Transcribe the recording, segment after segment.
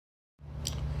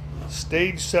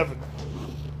Stage 7,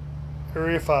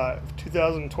 Area 5,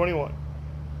 2021.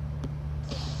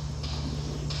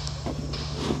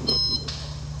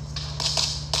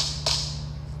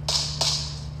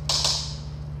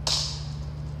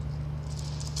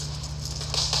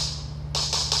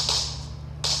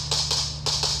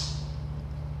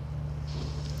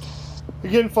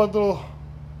 Again, fun little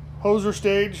hoser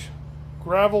stage.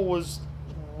 Gravel was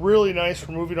really nice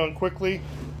for moving on quickly.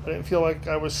 I didn't feel like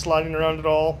I was sliding around at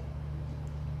all.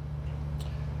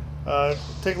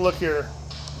 Take a look here.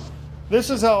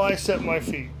 This is how I set my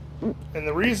feet. And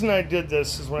the reason I did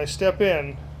this is when I step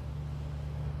in,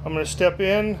 I'm going to step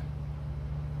in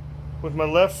with my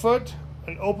left foot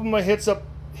and open my hips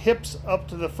up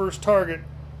to the first target,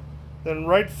 then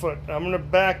right foot. I'm going to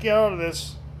back out of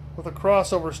this with a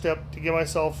crossover step to give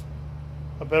myself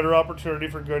a better opportunity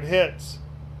for good hits.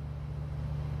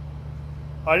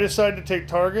 I decided to take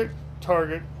target,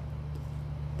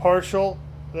 partial,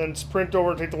 then sprint over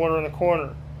and take the one around the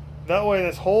corner. That way,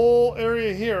 this whole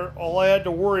area here, all I had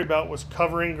to worry about was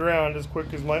covering ground as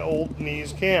quick as my old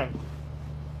knees can.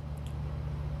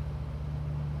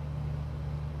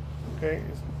 Okay.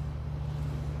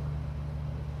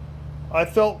 I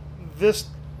felt this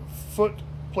foot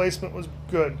placement was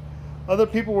good. Other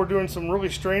people were doing some really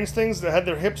strange things that had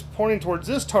their hips pointing towards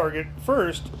this target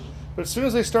first, but as soon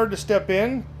as they started to step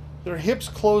in, their hips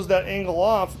closed that angle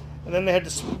off, and then they had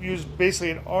to use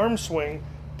basically an arm swing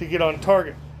to get on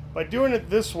target. By doing it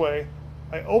this way,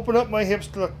 I open up my hips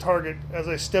to the target as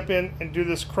I step in and do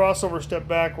this crossover step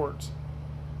backwards.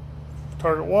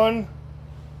 Target 1,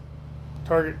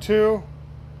 target 2,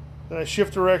 then I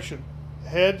shift direction.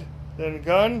 Head, then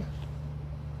gun.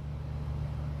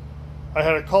 I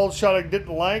had a called shot I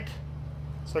didn't like,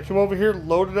 so I come over here,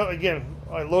 load it up again.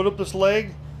 I load up this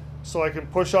leg so I can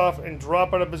push off and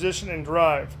drop out of position and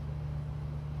drive.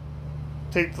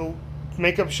 Take the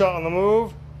makeup shot on the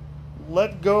move,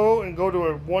 let go and go to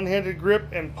a one-handed grip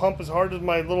and pump as hard as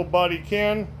my little body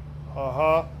can.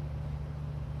 Gun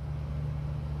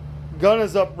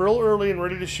is up real early and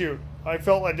ready to shoot. I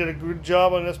felt I did a good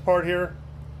job on this part here.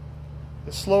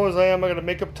 As slow as I am, I got to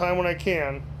make up time when I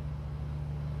can.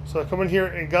 So I come in here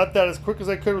and got that as quick as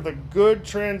I could with a good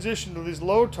transition to these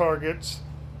low targets.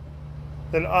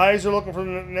 Then eyes are looking for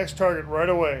the next target right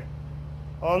away.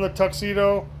 On the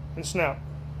tuxedo and snap.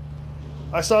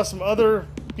 I saw some other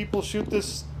people shoot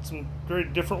this some very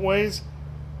different ways.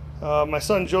 My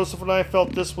son Joseph and I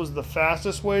felt this was the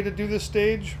fastest way to do this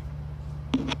stage.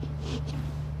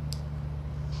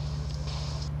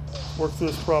 Work through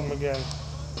this problem again.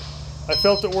 I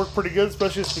felt it worked pretty good,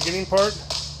 especially this beginning part.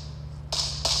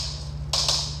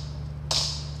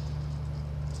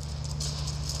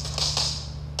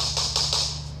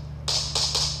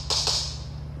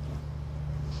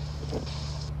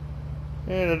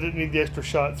 And I didn't need the extra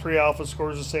shot. 3 alpha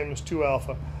scores the same as 2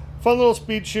 alpha. Fun little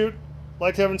speed shoot.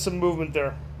 Liked having some movement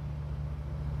there.